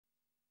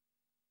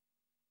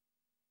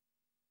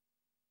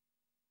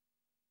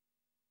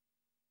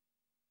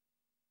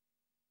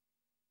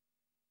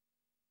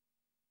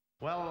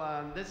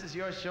Well, this is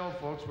your show,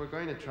 folks. We're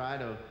going to try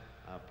to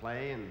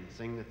play and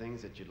sing the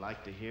things that you'd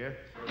like to hear.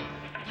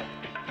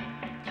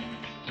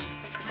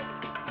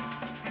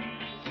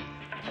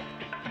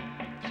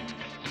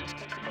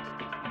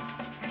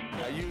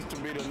 I used to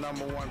be the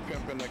 #1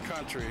 pimp in the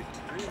country,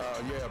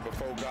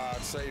 before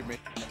God saved me.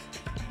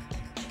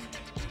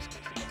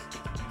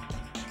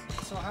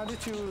 So how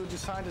did you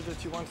decide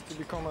that you wanted to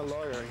become a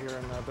lawyer here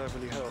in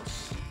Beverly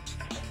Hills?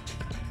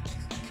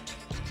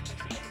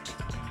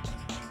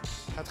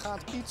 Het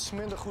gaat iets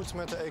minder goed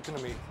met de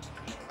economie.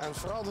 En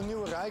vooral de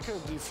nieuwe rijken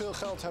die veel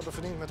geld hebben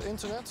verdiend met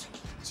internet,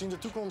 zien de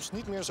toekomst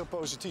niet meer zo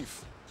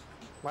positief.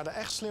 Maar de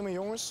echt slimme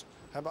jongens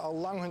hebben al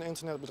lang hun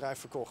internetbedrijf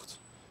verkocht.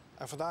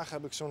 En vandaag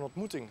heb ik zo'n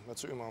ontmoeting met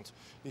zo iemand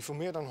die voor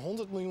meer dan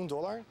 $100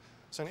 miljoen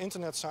zijn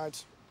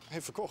internetsite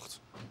heeft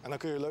verkocht. En dan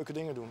kun je leuke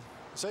dingen doen.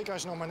 Zeker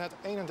als je nog maar net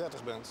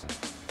 31 bent.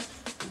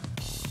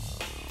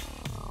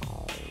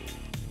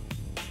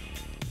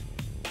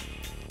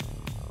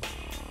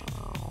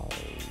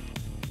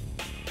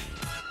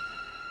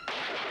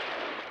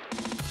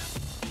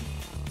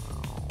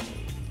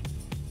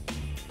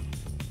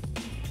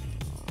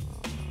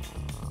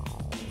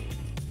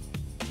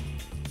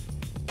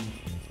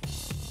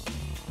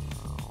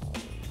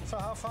 So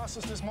how fast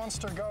is this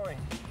monster going?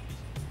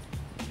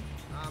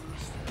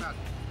 About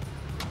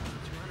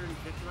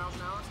 250 miles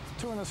an hour.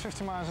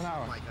 250 miles an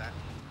hour. Something like that.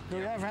 Do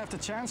you ever have the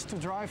chance to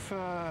drive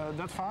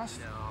that fast?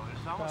 No,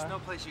 there's almost no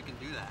place you can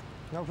do that.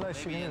 No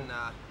place maybe you can do.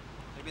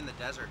 Maybe in the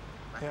desert.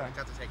 I Yeah. haven't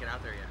got to take it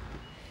out there yet.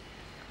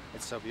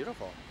 It's so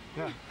beautiful.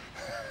 Yeah.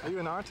 Are you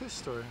an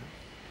artist or?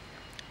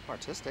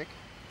 Artistic.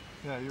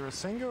 Yeah, you're a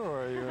singer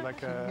or you're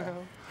like a...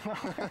 No.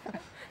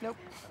 Nope.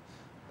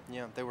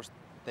 Yeah,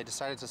 they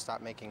decided to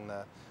stop making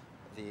the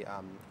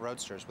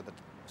roadsters with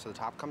so the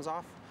top comes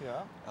off.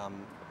 Yeah.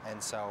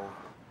 And so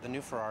the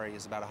new Ferrari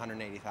is about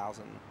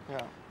 180,000.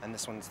 Yeah. And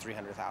this one's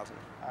 300,000.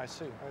 I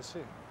see.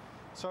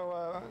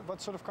 So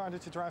what sort of car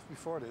did you drive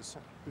before this?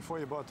 Before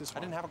you bought this one?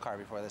 I didn't have a car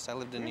before this. I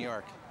lived in New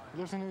York. You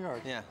lived in New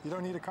York? Yeah. You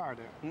don't need a car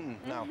there?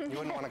 No, you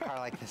wouldn't want a car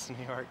like this in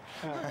New York.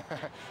 Yeah.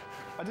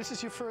 This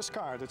is your first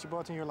car that you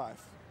bought in your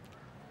life?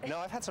 No,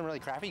 I've had some really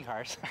crappy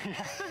cars.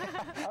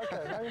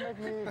 Okay, now you make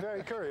me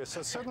very curious.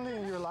 So suddenly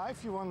in your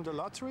life you won the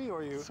lottery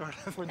or you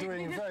were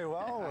doing very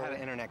well? Or? I had an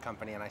internet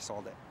company and I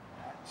sold it.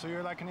 So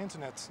you're like an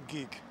internet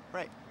geek?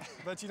 Right.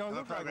 But you don't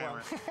look like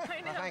one.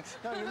 I know. Thanks.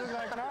 No, you look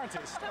like an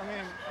artist. I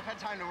mean, I've had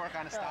time to work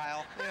on a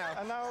style. Yeah.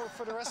 And now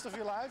for the rest of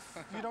your life,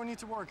 you don't need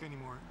to work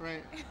anymore.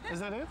 Right. Is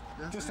that it?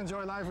 Yes. Just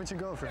enjoy life with your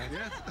girlfriend?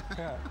 Yes.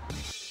 Yeah.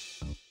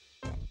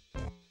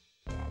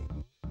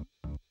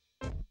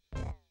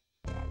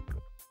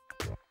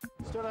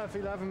 Still have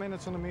 11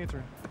 minutes on the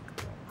meter.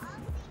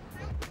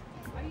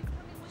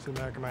 Ze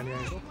merken mij niet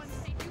eens op. We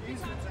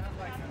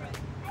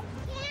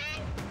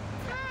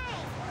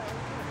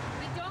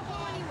don't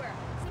go anywhere.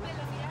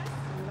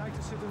 You like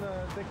to sit in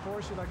a big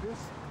Porsche like this?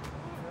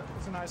 Yeah,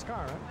 it's a nice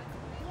car, huh?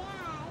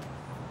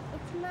 Yeah,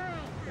 it's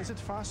mine. Is it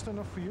fast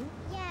enough for you?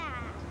 Yeah.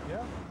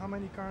 Yeah? How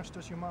many cars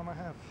does your mama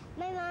have?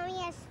 My mommy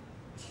has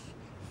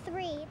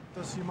 3.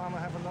 Does your mama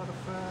have a lot of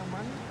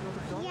money? A lot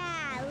of dollars?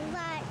 Yeah,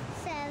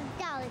 lots of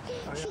dollars.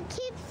 Oh, She yeah.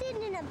 keeps it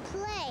in a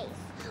place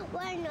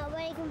where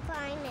nobody can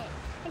find it.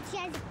 And she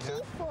has a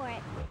key for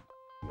it.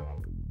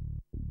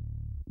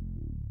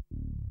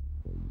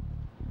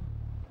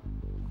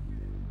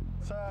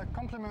 It's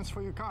compliments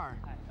for your car.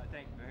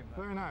 Thank you very much.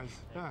 Very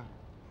nice, yeah.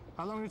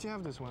 How long did you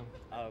have this one?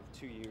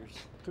 2 years.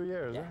 2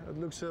 years, Yeah. huh? It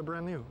looks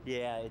brand new.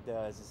 Yeah, it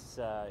does.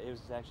 It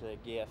was actually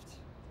a gift.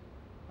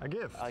 A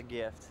gift? A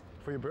gift.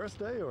 For your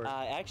birthday, or?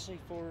 Actually,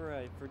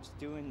 for just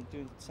doing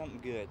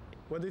something good.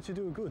 What did you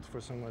do good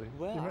for somebody?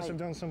 Well, you must have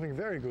done something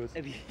very good.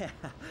 Yeah,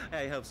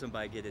 I helped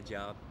somebody get a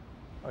job.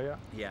 Oh yeah?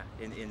 Yeah,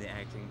 in the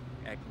acting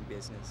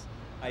business.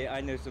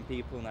 I know some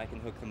people and I can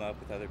hook them up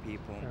with other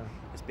people. And Yeah.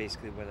 That's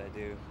basically what I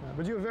do. Yeah,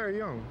 but you're very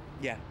young.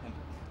 Yeah, I'm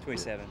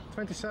 27.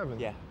 27?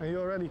 Yeah. And you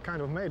already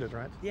kind of made it,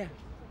 right? Yeah.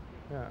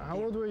 Yeah. How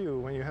old were you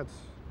when you had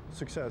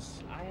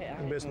success I in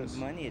had business?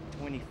 money at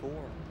 24,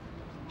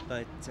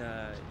 but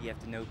you have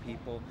to know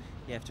people.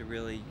 You have to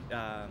really,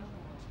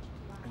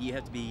 you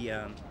have to be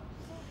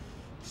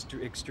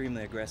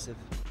extremely aggressive.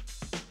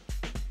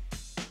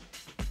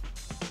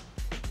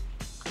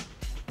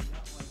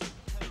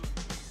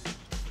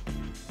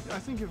 I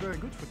think you're very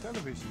good for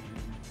television.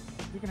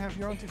 You can have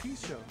your own TV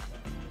show.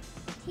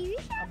 TV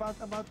show?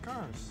 About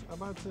cars.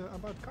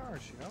 About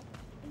cars, you know?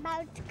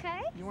 About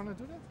cars? You want to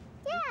do that?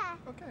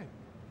 Yeah. Okay.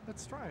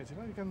 Let's try it. You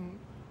know, you can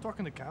talk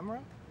in the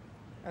camera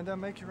and then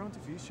make your own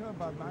TV show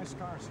about nice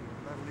cars here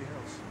in Beverly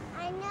Hills.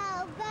 I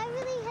know.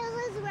 Beverly Hills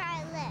is where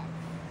I live.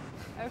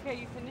 Okay,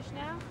 you finished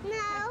now?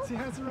 No. She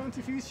has her own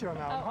TV show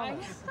now in Oh, I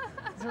Holland.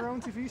 It's her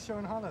own TV show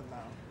in Holland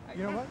now.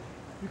 You know what?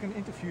 You can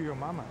interview your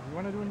mama. You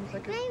want to do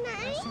like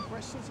ask some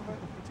questions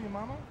to your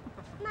mama?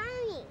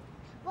 Mommy,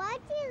 what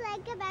do you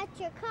like about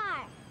your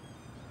car?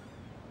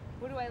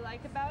 What do I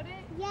like about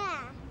it?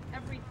 Yeah.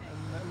 Everything.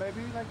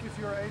 Maybe like if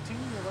you're 18,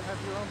 you will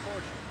have your own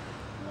Porsche.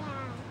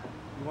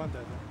 Yeah. You want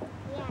that? Huh?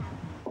 Yeah.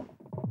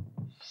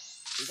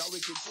 We got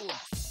wicked too.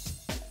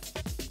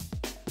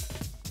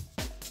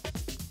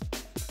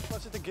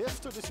 Was it a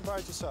gift or did you buy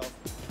it yourself?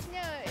 No,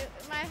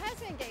 my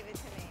husband gave it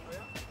to me. Oh,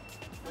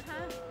 yeah?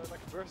 Uh-huh. Like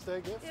a birthday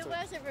gift? It or?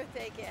 was a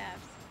birthday gift.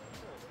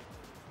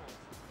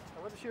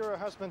 And what is your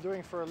husband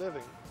doing for a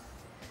living?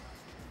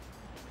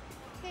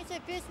 He's a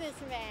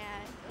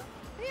businessman.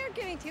 You're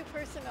getting too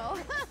personal.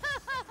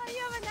 You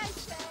have a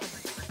nice day.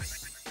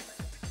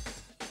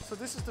 So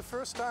this is the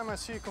first time I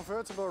see a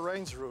convertible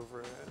Range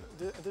Rover.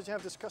 Did you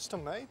have this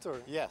custom made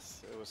or?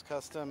 Yes, it was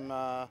custom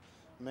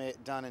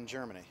done in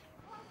Germany.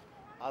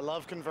 I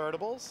love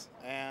convertibles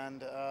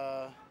and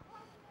I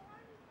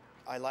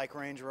like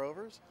Range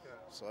Rovers,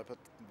 so I put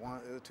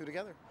the two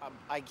together.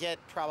 I get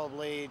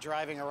probably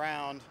driving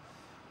around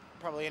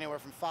probably anywhere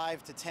from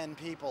 5 to 10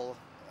 people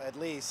at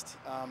least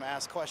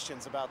ask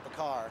questions about the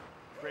car.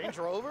 Range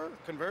Rover,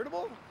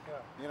 convertible? Yeah.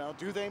 You know,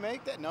 do they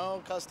make that?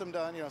 No, custom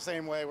done, you know,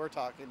 same way we're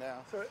talking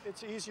now. So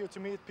it's easier to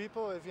meet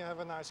people if you have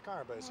a nice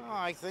car, basically. Oh,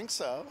 I think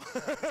so.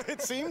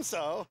 It seems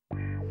so.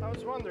 I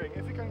was wondering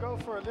if you can go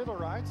for a little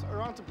ride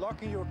around the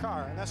block in your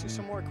car and ask you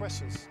some more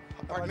questions.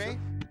 Pardon me?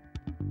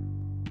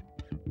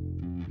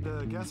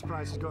 The gas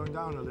price is going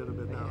down a little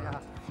bit now. Yeah.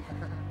 Right?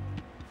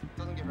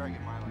 Doesn't get very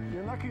good mileage.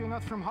 You're lucky you're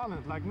not from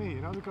Holland like me,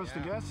 you know, because the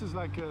gas is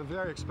like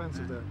very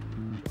expensive there.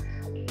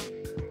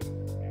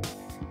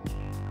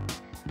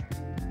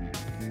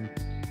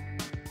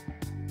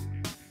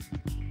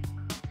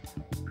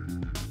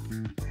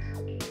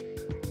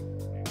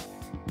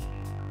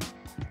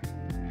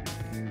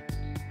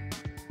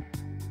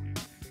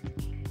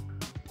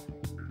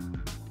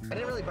 I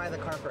didn't really buy the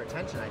car for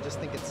attention. I just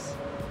think it's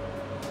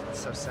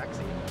so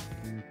sexy.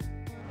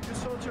 You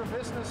sold your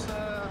business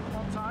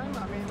on time?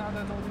 I mean, now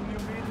that all the new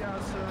media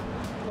is...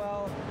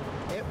 Well,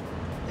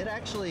 it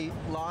actually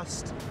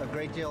lost a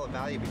great deal of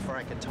value before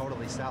I could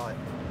totally sell it.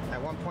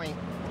 At one point,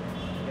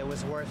 it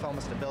was worth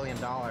almost $1 billion.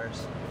 Yeah.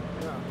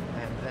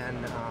 And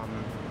then,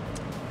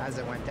 as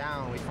it went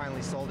down, we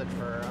finally sold it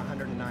for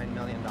 $109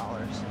 million.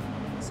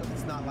 So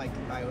it's not like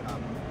I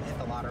hit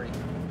the lottery.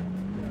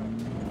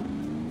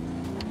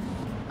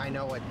 I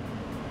know what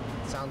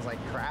sounds like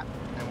crap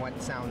and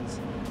what sounds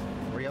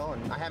real,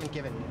 and I haven't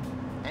given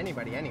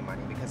anybody any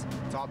money because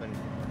it's all been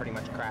pretty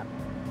much crap.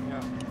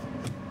 Yeah.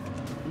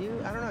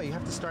 I don't know, you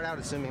have to start out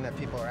assuming that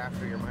people are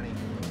after your money.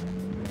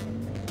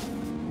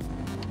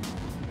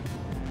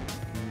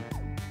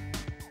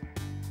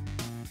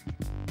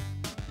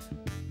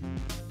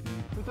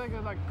 We'll take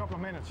like a couple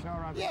of minutes, you know,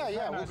 around.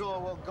 Yeah, nice.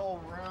 we'll go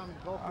around,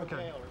 go for Okay. a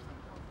day or something.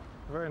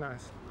 Very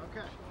nice.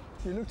 Okay.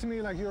 You look to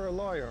me like you're a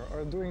lawyer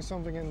or doing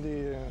something in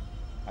the,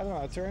 I don't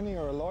know, attorney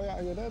or a lawyer,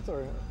 are you that?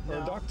 Or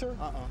a doctor?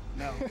 No,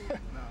 no.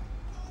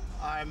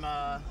 I'm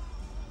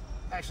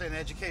actually in the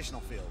educational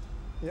field.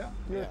 Yeah?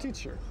 You're Yeah. a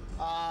teacher?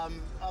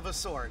 Of a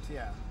sort,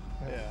 yeah.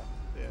 Yeah.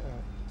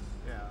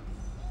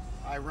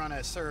 I run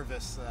a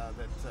service that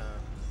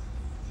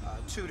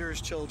tutors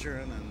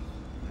children and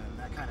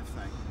that kind of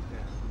thing.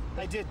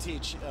 Yeah. I did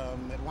teach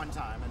at one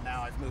time, and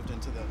now I've moved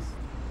into this.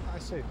 I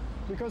see.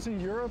 Because in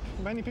Europe,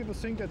 many people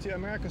think that the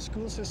American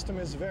school system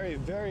is very,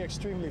 very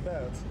extremely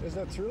bad. Is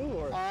that true?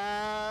 Or?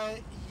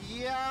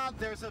 Yeah,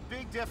 there's a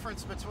big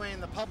difference between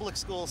the public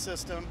school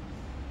system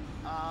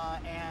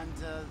and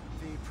the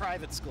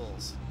private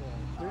schools.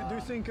 Yeah. Do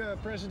you think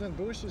President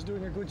Bush is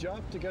doing a good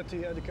job to get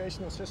the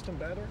educational system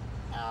better?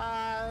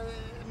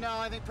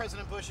 No, I think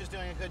President Bush is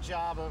doing a good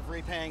job of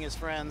repaying his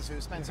friends who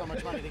spent so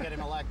much money to get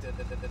him elected.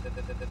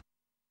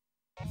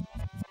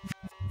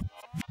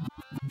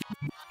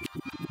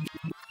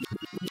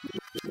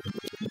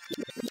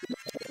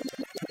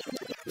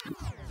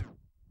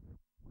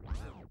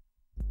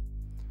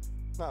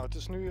 Nou, het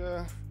is nu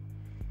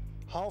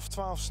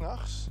 11:30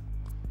 s'nachts.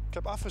 Ik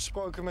heb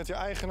afgesproken met de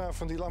eigenaar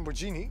van die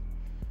Lamborghini.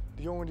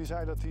 Die jongen die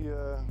zei dat hij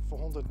voor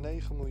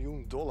 $109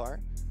 miljoen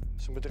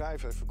zijn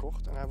bedrijf heeft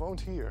verkocht. En hij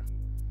woont hier.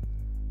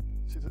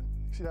 Ik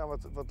zie daar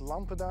wat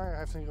lampen daar. Hij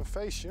heeft hier een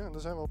feestje en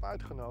daar zijn we op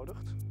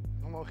uitgenodigd.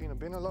 We mogen hier naar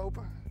binnen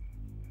lopen.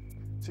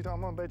 Het ziet er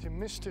allemaal een beetje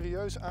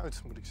mysterieus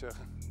uit, moet ik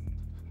zeggen.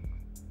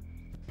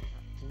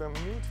 Ik ben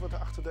benieuwd wat er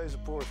achter deze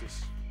poort is.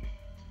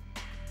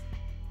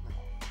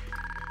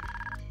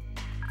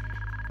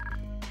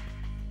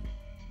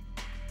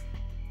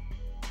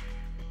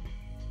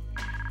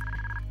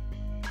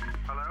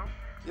 Hallo?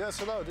 Yes,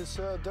 hello. This is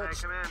Dutch. Hey,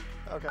 come in.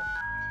 Oké.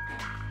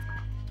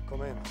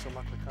 Kom in. Zo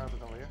makkelijk gaat het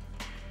dan weer.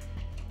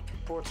 De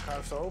poort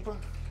schuift open.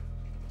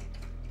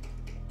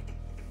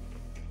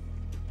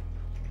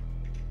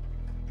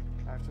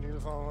 Hij heeft in ieder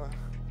geval...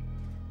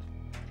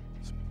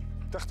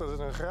 Ik dacht dat het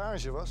een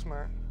garage was,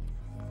 maar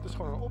het is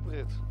gewoon een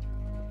oprit.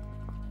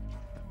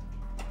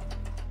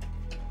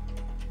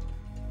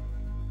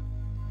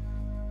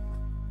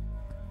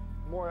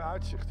 Mooi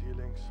uitzicht hier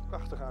links.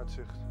 Prachtig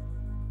uitzicht.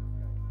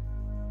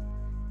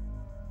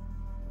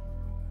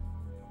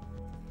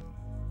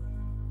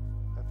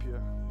 Heb je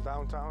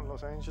downtown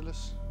Los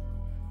Angeles.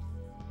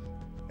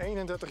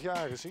 31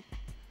 jaar is hij.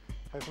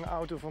 Hij heeft een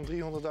auto van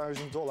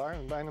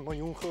 $300.000, bijna $1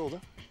 miljoen.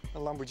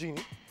 Een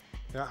Lamborghini.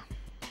 Ja.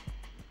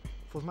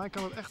 Volgens mij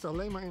kan het echt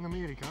alleen maar in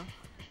Amerika.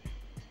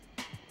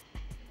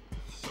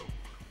 Zo.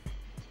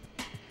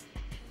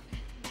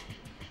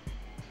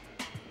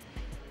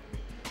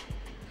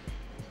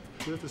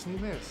 Dit is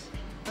niet mis.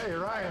 Hey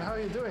Ryan, how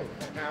are you doing?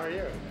 How are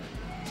you?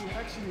 Do you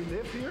actually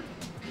live here?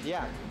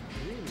 Yeah.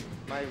 Really?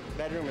 My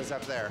bedroom is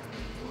up there.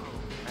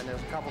 And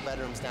there's a couple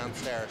bedrooms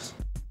downstairs.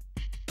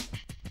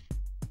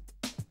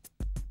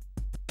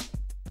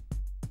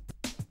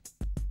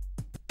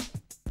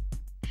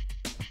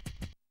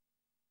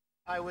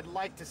 I would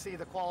like to see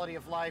the quality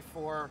of life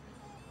for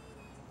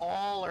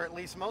all, or at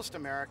least most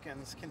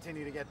Americans,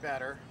 continue to get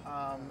better.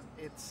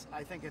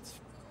 I think it's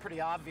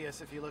pretty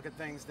obvious if you look at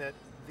things that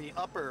the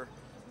upper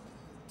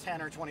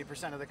 10 or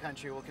 20% of the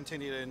country will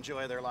continue to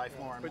enjoy their life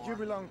more and more. But you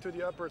belong to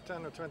the upper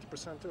 10 or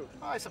 20% too.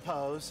 I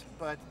suppose,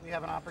 but we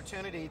have an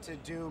opportunity to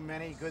do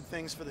many good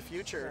things for the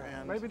future. Yeah.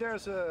 And maybe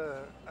there's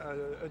a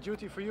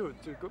duty for you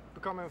to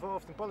become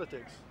involved in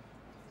politics.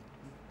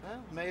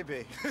 well,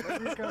 maybe.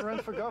 Maybe you can run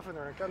for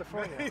governor in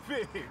California.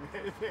 Maybe,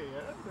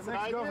 yeah. The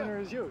next governor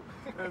is you.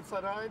 It's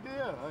an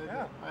idea.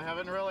 Yeah. I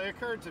haven't really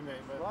occurred to me,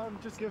 but Well, I'm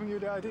just giving you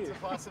the idea. it's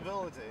a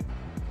possibility.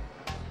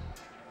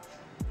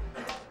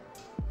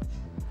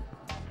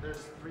 There's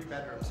 3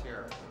 bedrooms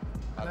here.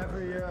 And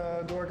every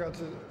door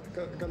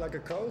got like a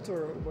code,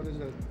 or what is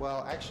it?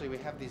 Well, actually, we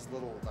have these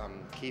little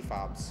key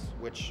fobs,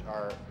 which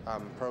are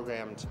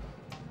programmed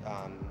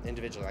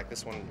individually. Like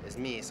this one is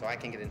me, so I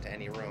can get into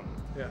any room.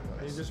 Yeah,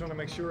 and you just want to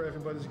make sure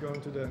everybody's going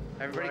to the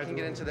Everybody right can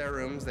get room. into their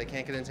rooms. They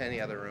can't get into any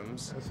other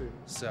rooms. I see.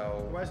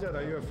 So Why is that?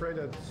 Are you afraid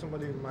that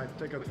somebody might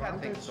take had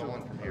advantage? things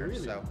stolen from Oh, here,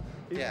 really? so,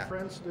 Even yeah.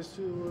 friends, they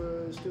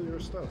steal your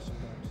stuff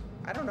sometimes.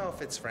 I don't know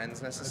if it's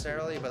friends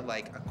necessarily, but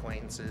like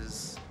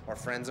acquaintances or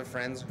friends of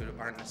friends who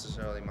aren't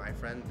necessarily my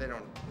friend, they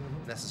don't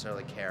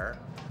necessarily care.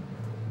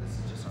 This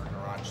is just our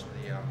garage,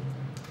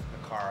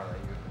 the car that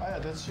you. Oh yeah,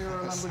 that's your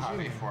Saw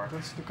Lamborghini. before.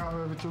 That's the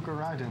car we took a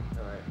ride in.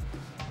 Right.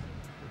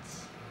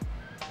 It's,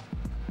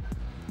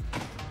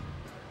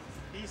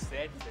 He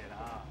said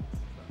that.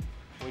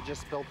 We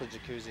just built the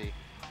jacuzzi.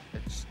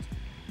 It's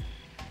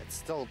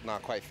still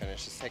not quite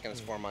finished. It's taken us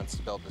 4 months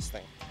to build this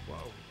thing. wow.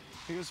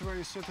 Here's where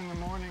you sit in the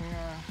morning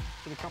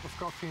with a cup of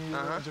coffee in your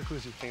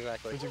jacuzzi.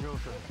 Exactly. With your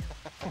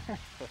girlfriend.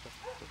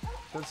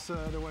 That's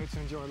the way to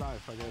enjoy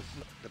life, I guess.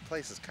 The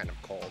place is kind of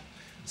cold,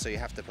 so you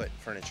have to put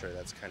furniture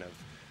that's kind of,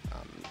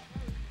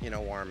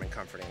 warm and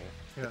comforting.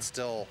 Yeah. It's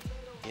still,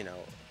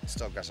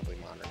 still aggressively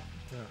modern.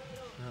 Yeah,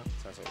 yeah.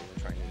 So that's what we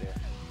were trying to do.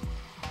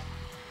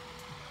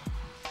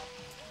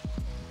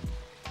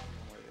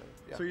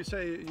 Yeah. So you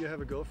say you have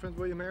a girlfriend.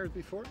 Were you married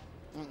before?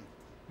 No,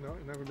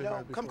 you've never been No,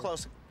 married before. come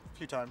close a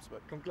few times,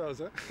 but Come close,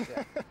 huh?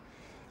 Yeah.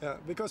 Yeah,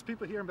 because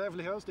people here in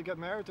Beverly Hills, they get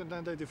married and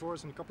then they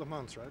divorce in a couple of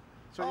months, right?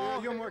 So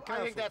you're more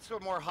careful. I think that's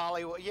what more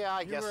Hollywood. Yeah,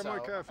 I guess were so.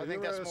 more careful. I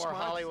think You that's were more smart.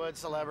 Hollywood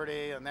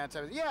celebrity and that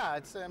type of. Yeah,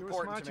 it's You were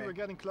important smart, to you me. were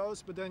getting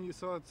close, but then you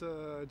thought,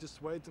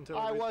 just wait until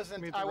I we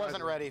wasn't. meet the I right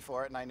wasn't one. ready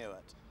for it, and I knew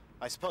it.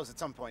 I suppose at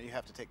some point you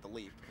have to take the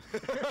leap.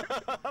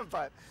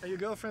 But And your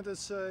girlfriend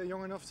is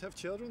young enough to have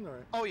children, or?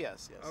 oh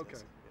yes, yes. Okay.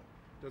 yes.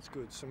 That's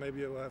good. So maybe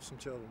you'll have some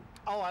children.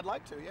 Oh, I'd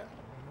like to. Yeah,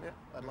 yeah.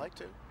 I'd like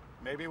to.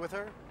 Maybe with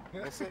her.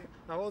 We'll see.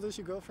 How old is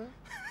your girlfriend?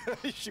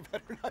 She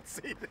better not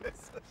see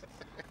this.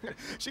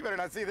 She better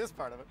not see this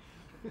part of it.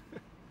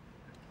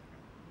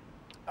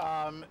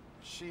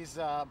 She's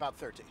about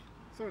 30.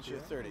 30. She's yeah?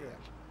 30. Okay.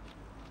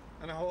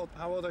 Yeah. And how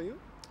old are you?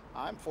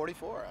 I'm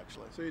 44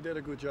 actually. So you did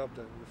a good job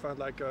then. You found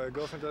like a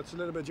girlfriend that's a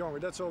little bit younger.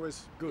 That's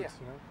always good, Yeah.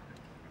 you know?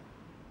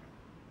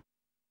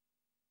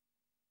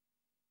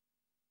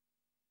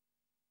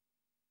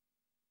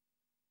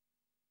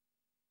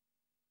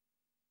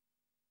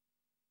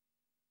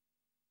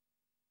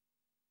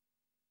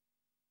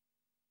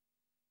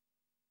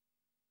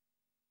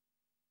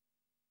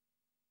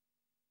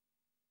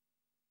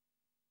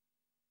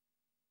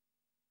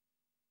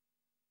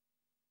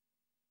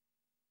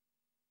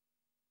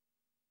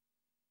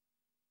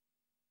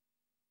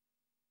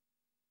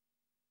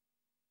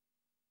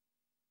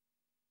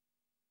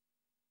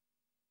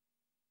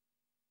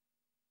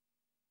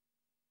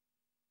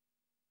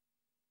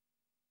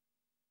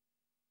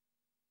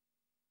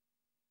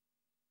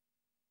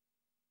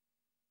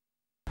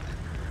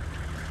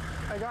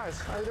 Hey guys,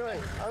 how you doing?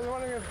 I was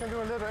wondering if we can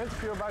do a little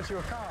interview about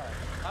your car.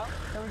 Huh?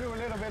 Can we do a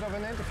little bit of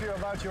an interview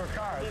about your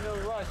car? No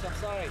rush, I'm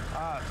sorry.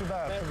 Ah, too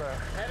bad, too bad.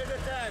 Have a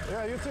good time.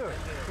 Yeah, you too.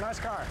 Nice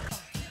car.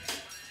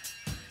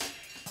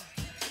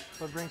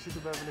 What brings you to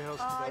Beverly Hills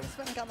I today? just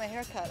went and got my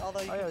hair cut,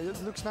 although you Oh yeah,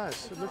 it looks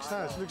nice. It looks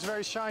nice. It looks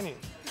very shiny.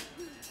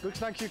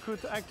 Looks like you could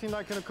acting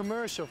like in a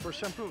commercial for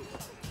shampoo.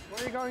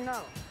 Where are you going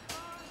now?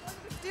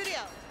 studio.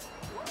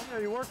 Ja,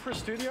 je work for a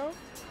studio?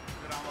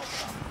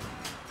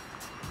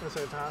 Dat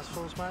is het haast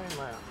volgens mij,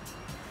 maar ja.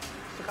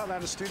 Je gaat naar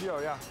de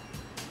studio, ja.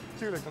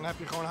 Tuurlijk, dan heb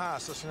je gewoon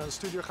haast. Als je naar de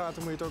studio gaat,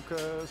 dan moet je het ook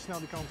snel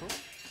die kant op.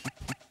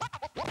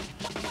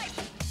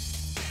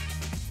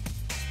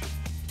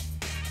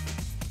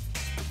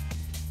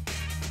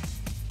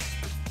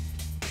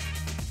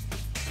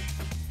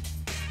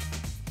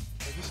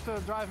 Just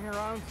driving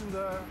around and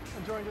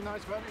enjoying the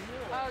nice weather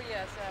here? Oh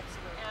yes,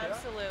 absolutely.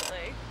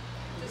 Absolutely.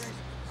 Just,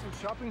 some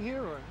shopping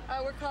here, or?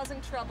 we're causing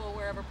trouble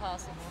wherever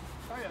possible.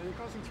 Oh yeah, you're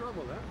causing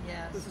trouble, huh?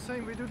 Yes. It's the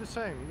same. We do the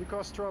same. We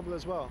cause trouble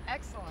as well.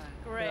 Excellent.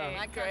 Great. Yeah.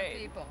 My kind of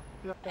people.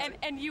 Yeah.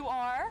 And you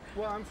are?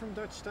 Well, I'm from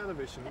Dutch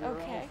television. We're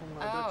Okay. all from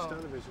Dutch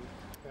television.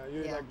 Yeah,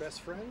 you like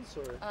best friends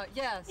or?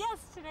 Yes. Yes,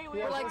 today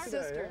we are like like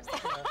sisters.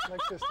 sisters. Yeah,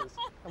 like sisters.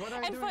 And what are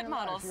you And doing foot in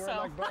life? models. You're So.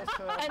 like both.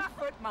 And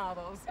foot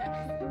models.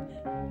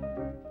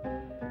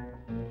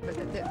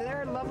 But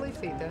they're lovely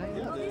feet, don't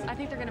they? Yeah, I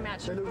think they're going to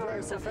match. they look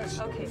very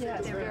professional. Okay.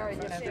 Yeah, they're very,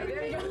 they're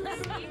very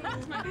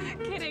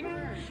Kidding.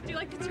 Do you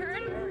like to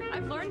turn?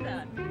 I've learned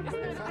that. Isn't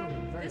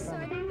that this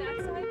side, that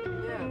side?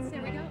 Yeah.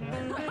 There we go.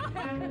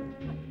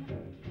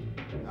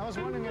 I was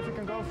wondering if we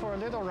can go for a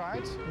little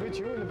ride with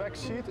you in the back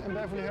seat in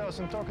Beverly Hills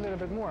and talk a little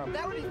bit more.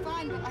 That would be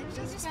fine, but I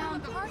just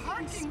found the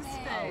parking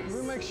space.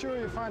 We'll make sure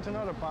you find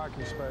another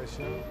parking space,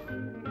 you know?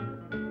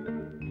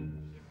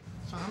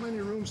 So how many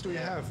rooms do you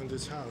have in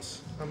this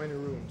house? How many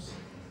rooms?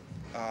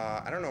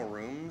 I don't know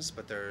rooms,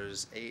 but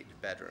there's 8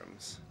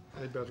 bedrooms.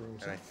 8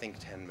 bedrooms. And I think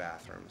 10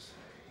 bathrooms.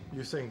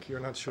 You think? You're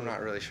not sure? I'm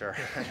not really sure.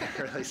 I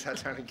never really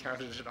sat down and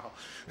counted it all.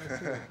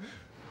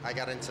 I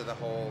got into the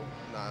whole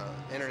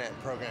internet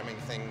programming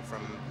thing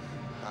from,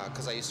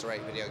 because I used to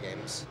write video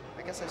games.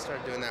 I guess I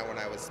started doing that when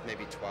I was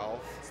maybe 12.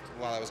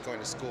 While I was going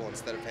to school,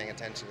 instead of paying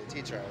attention to the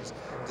teacher, I was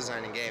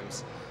designing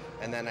games.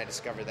 And then I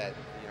discovered that,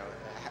 you know,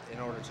 in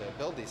order to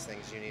build these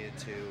things, you needed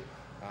to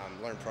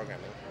learn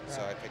programming.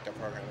 So I picked up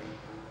programming.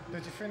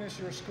 Did you finish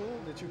your school?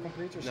 Did you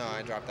complete your school? No,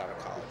 I dropped out of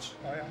college.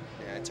 Oh, yeah?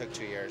 Yeah, it took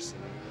 2 years.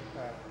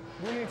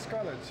 Who needs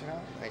college, you know?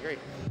 I agree.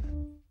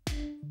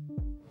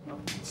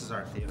 This is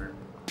our theater.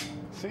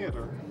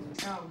 Theater?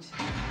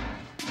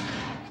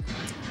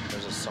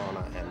 There's a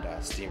sauna and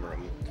a steam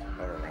room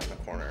over around the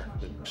corner.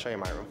 I'll show you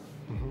my room.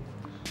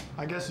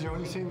 I guess the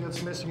only thing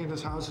that's missing in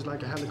this house is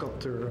like a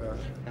helicopter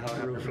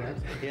roof, right?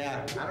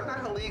 Yeah, I don't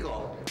know,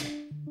 illegal.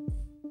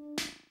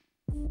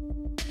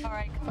 All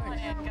right, come on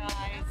in,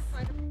 guys.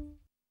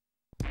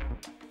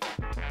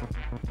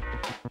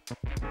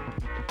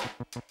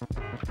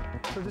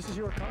 So this is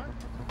your car?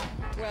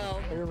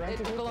 Well, Are you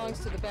renting it it? belongs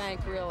to the bank,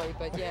 really,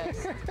 but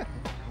yes.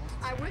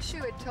 I wish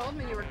you had told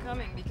me you were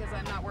coming because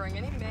I'm not wearing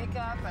any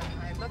makeup and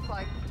I look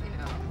like, you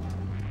know,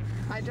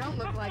 I don't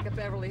look like a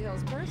Beverly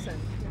Hills person,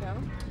 you know?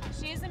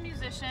 She's a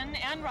musician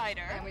and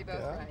writer. And we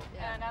both write,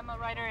 yeah. And I'm a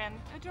writer and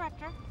a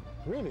director.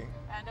 Really?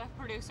 And a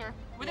producer.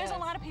 Well, there's a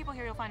lot of people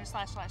here you'll find a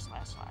slash.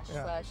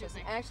 Slashes.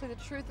 Actually,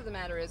 the truth of the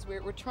matter is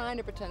we're trying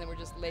to pretend that we're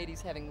just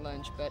ladies having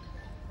lunch, but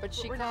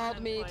she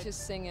called me to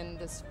sing in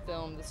this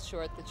film, this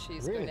short that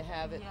she's going to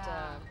have at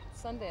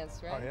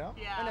Sundance, right? Oh, yeah?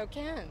 Yeah. Oh, no,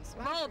 Cannes.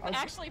 Both,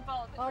 actually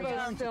both. All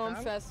those film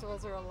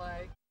festivals are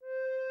alike.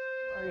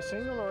 Are you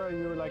single or are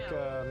you like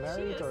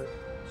married? Or?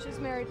 She's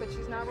married, but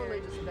she's not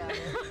religious about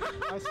it.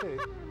 I see.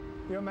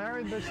 You're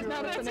married, but you're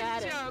not a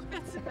fanatic.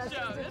 That's a joke. That's a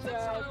joke. That's a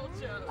total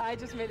joke. I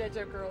just made that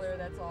joke earlier,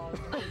 that's all. As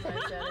soon as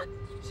I said it.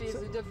 She's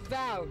a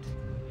devout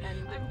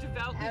and I'm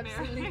devoutly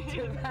absolutely married.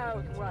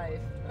 devout wife.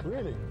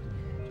 Really?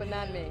 But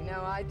not me.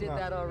 No, I did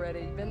that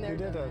already. Been there, you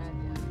did done that.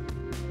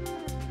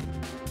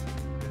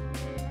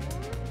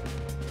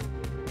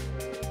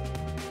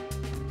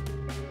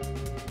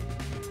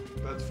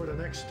 But for the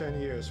next 10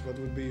 years, what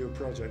would be your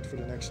project for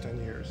the next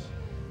 10 years?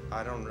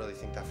 I don't really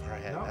think that far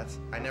ahead. No?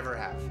 I never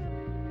have.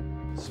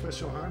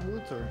 Special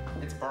hardwood or?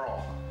 It's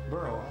burl.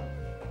 Burl.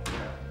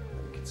 Yeah.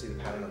 You can see the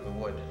pattern of the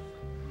wood.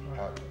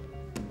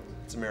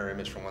 It's a mirror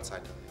image from one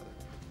side to the other.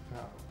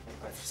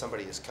 Yeah. If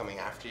somebody is coming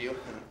after you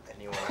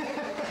and you want to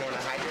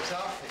hide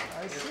yourself,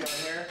 you just go in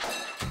here.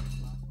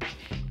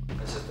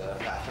 This is the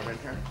bathroom in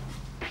here.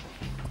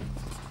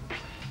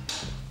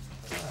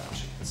 What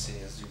you can see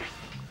is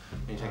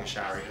when you take a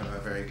shower, you have a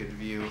very good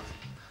view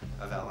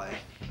of LA,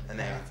 and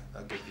they have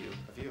a good view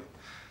of you.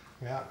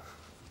 Yeah.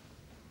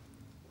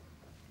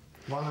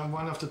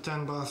 One of the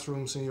 10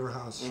 bathrooms in your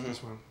house.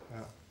 This one.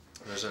 Yeah.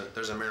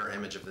 There's a mirror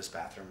image of this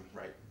bathroom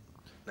right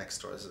next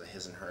door. This is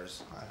his and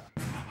hers. Oh,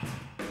 yeah.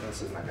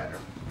 This is my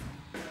bedroom.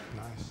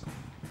 Nice.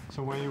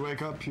 So when you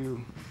wake up,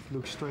 you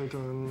look straight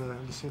on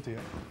the city.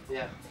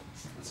 Yeah.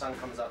 The sun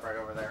comes up right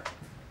over there.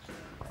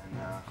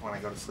 And when I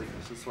go to sleep,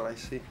 this is what I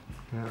see.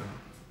 Yeah.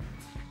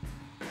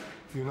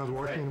 You're not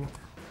working anymore?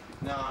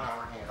 No, I'm not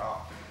working at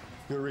all.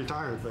 You're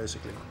retired,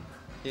 basically.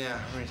 Yeah,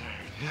 I'm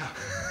retired. Yeah.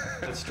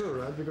 That's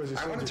true, right? Because you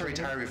I said wanted to you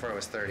retire before I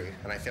was 30,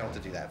 and I failed to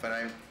do that. But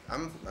I'm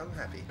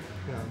happy.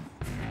 Yeah.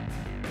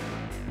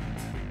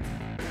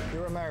 You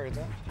were married,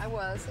 huh? I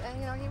was, and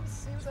you know, he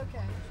was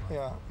okay.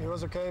 Yeah, he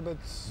was okay, but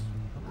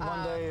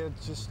one day it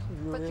just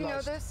you But realized. you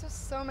know, there's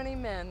just so many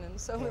men and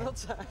so little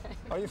time.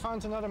 Oh, you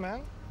found another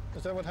man?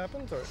 Is that what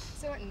happened, or?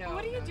 So no.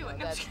 What are you doing?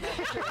 No, that's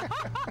not true.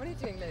 What are you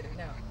doing later?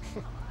 No.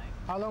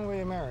 How long were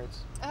you married?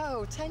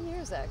 Oh, 10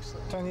 years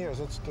actually. 10 years.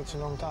 That's a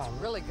long time.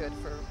 Really good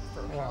for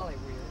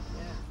Hollywood.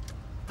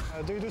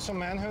 Yeah. Do you do some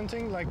man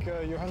hunting? Like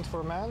you hunt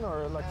for men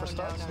or like for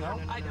studs? No.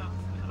 I don't.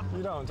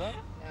 You don't, huh?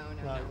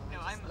 No.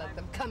 Just let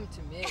them come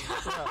to me.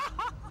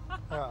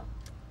 Yeah.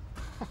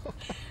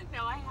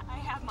 No, I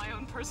have my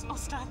own personal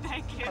stud,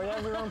 thank you. Oh, you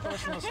have your own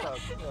personal stud.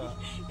 Yeah.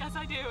 Yes,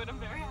 I do, and I'm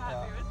very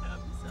happy with them.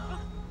 So.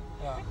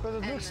 Yeah. But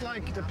it looks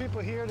like the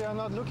people here, they are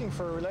not looking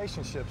for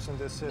relationships in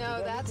this city. No,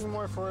 They're that's looking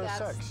more for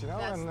sex, you know?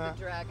 That's the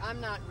drag. I'm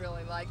not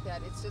really like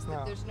that. It's just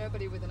that there's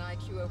nobody with an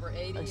IQ over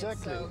 80,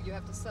 exactly. and so you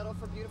have to settle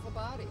for beautiful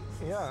bodies.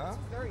 Yeah. It's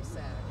very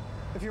sad.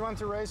 If you want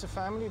to raise a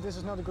family, this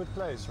is not a good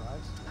place, right?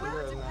 Well,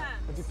 it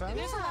depends. It depends?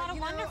 There's a lot of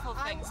wonderful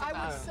things I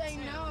about would say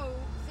no,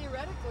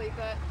 theoretically,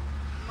 but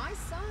my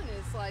son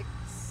is like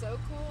so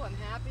cool and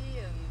happy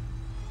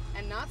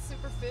and not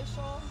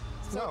superficial.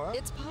 So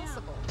it's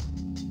possible.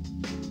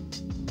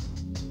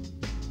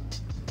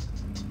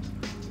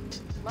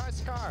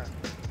 Nice car.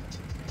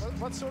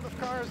 What sort of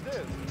car is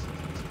this?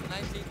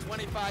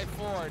 1925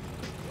 Ford.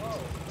 Whoa,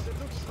 but it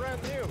looks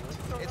brand new.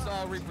 It's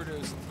all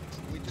reproduced.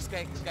 We just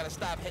got to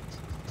stop hitting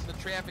the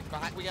traffic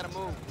behind. We got to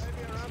move.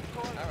 Maybe around the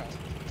corner. All right.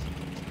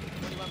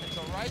 What do you want me to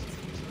go right?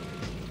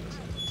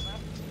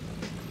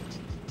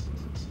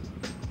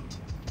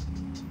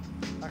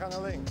 We gaan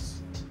naar links.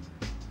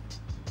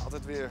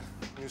 Altijd weer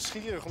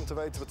nieuwsgierig om te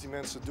weten wat die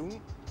mensen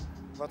doen,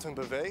 wat hun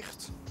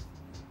beweegt,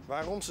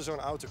 waarom ze zo'n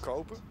auto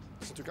kopen.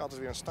 Dat is natuurlijk altijd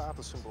weer een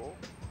statussymbool.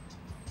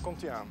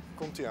 Komt-ie aan,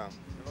 komt-ie aan.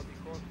 En wat die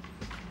kost.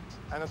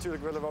 En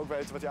natuurlijk willen we ook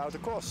weten wat die auto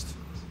kost.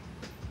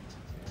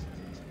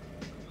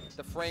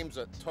 The frame's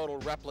a total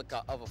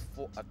replica of a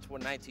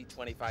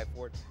 1925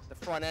 Ford. The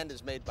front end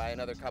is made by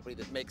another company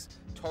that makes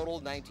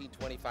total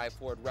 1925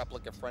 Ford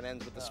replica front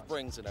ends with the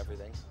springs and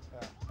everything.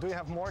 Yeah. Do you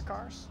have more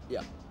cars?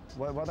 Yeah.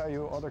 What are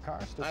your other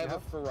cars? I have a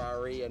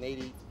Ferrari, an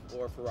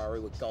 84 Ferrari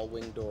with gull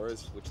wing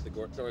doors, which the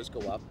doors go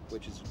up,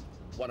 which is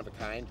one of a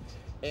kind.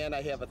 And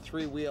I have a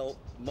 3-wheel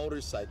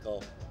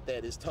motorcycle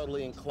that is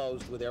totally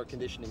enclosed with air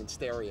conditioning and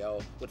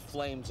stereo with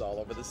flames all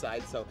over the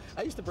side. So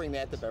I used to bring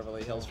that to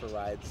Beverly Hills for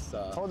rides.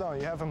 Hold on,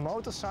 you have a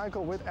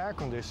motorcycle with air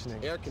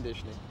conditioning? Air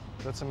conditioning.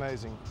 That's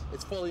amazing.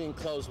 It's fully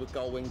enclosed with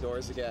gull wing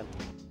doors again.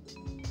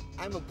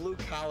 I'm a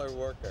blue-collar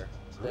worker.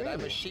 Really?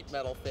 I'm a sheet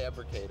metal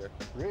fabricator.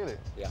 Really?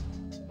 Yeah.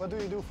 What do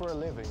you do for a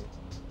living?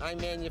 I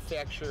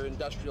manufacture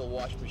industrial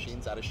wash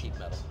machines out of sheet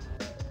metal.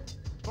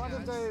 What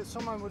if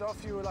someone would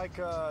offer you like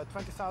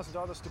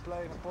 $20,000 to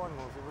play in a porn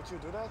movie? Would you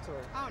do that?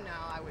 Or? Oh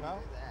no, I wouldn't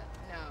do that.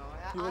 No,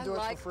 You would do it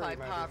like for free, my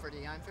maybe.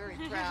 poverty. I'm very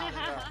proud of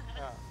it.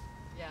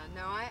 Yeah,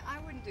 no, I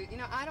wouldn't do. You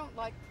know, I don't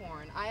like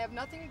porn. I have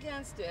nothing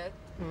against it.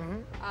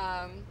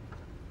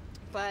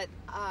 But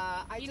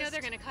You know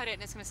they're going to cut it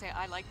and it's going to say,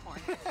 I like porn.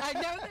 I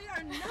know they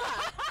are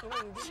not.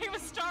 She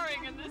was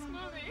starring in this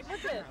movie.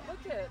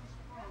 Look it.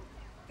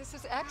 This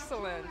is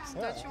excellent.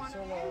 Don't you want to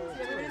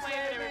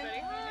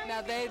everybody?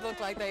 Now they look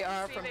like they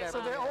are from Beverly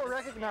So they all Hills.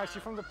 recognize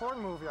you from the porn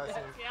movie, I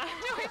think. Yeah,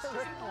 no, it's just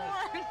porn.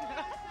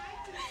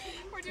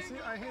 We're doing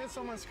See, I hear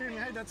someone screaming,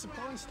 hey, that's a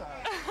porn star.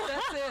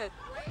 That's it.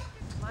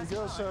 You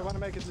girls want to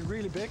make it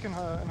really big in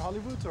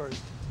Hollywood, or?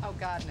 Oh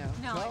God,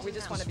 no. No, We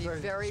just want to be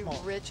very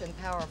rich and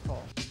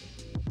powerful.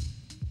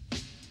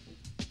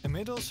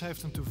 Inmiddels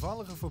heeft een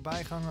toevallige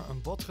voorbijganger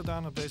een bod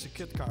gedaan op deze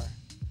kitcar.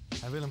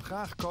 Hij wil hem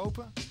graag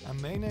kopen en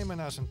meenemen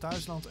naar zijn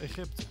thuisland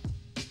Egypte.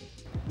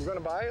 You gonna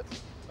buy it?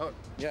 Oh,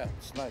 yeah,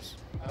 it's nice.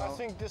 I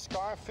think this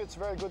car fits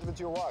very good with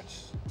your watch.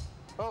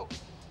 Oh.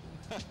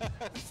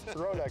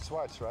 Rolex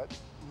watch, right?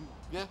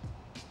 Yeah.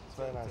 It's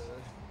very nice.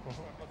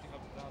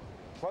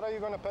 What are you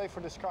going to pay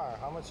for this car?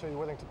 How much are you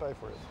willing to pay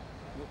for it?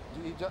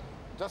 You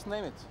just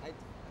name it.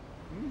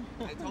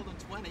 I told him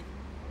 20.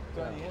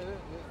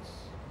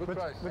 Good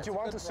price. But you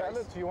want to sell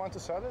it? You want to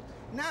sell it?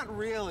 Not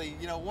really.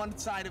 You know, one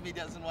side of me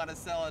doesn't want to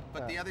sell it,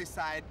 but the other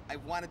side, I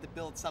wanted to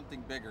build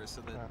something bigger,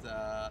 so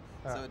that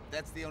so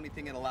that's the only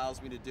thing it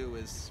allows me to do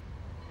is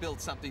build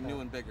something new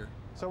and bigger.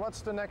 So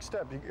what's the next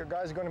step? You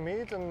guys are going to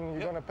meet and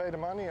you're going to pay the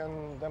money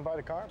and then buy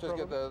the car? Just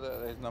get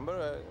his number.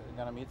 You're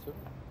gonna meet him.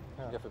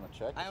 Give him a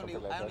check.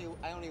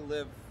 I only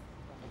live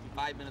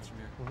 5 minutes from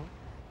here.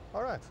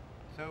 All right.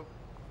 So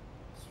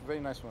it's a very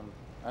nice one,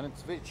 and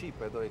it's very cheap.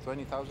 By the way,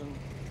 20,000.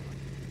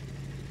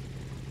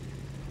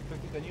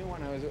 The new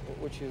one,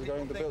 which is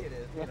going to build. It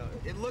is. You know,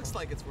 it looks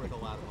like it's worth a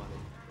lot of money.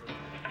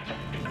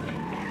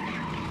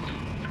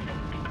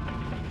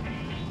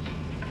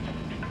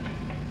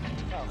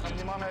 Nou, gaan we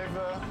die man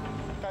even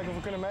kijken of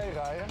we kunnen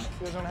meerijden.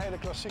 Hier is zo'n hele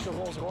klassieke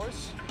Rolls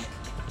Royce.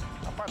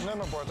 Apart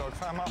nummerbord ook.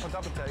 Vraag me af wat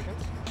dat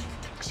betekent.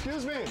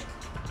 Excuse me.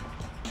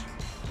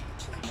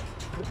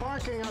 The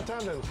parking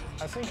attendant.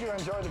 I think you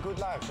enjoy the good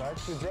life,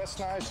 right? You dress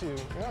nice, you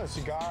know, a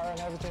cigar and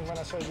everything when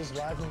I say just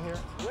driving here.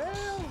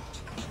 Well,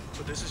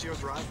 so this is your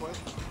driveway.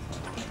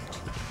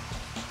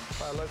 Een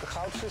paar leuke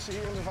goudvissen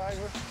hier in de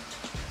vijver.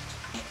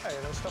 Hey,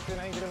 dan stap je in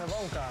één keer in een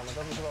woonkamer.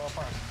 Dat is wel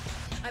apart.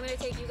 I'm going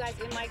to take you guys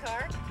in my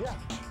car. Yeah.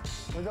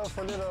 We go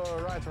for a little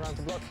ride around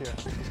the block here.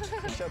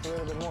 Chat a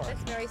little bit more.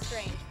 That's very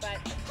strange, but...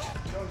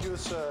 You don't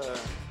use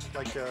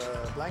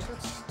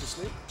blankets to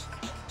sleep?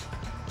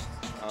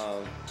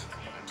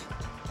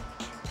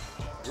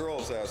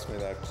 Girls ask me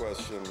that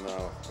question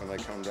when they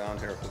come down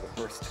here for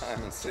the first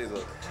time and see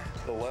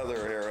the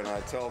leather here, and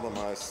I tell them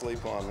I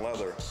sleep on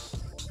leather.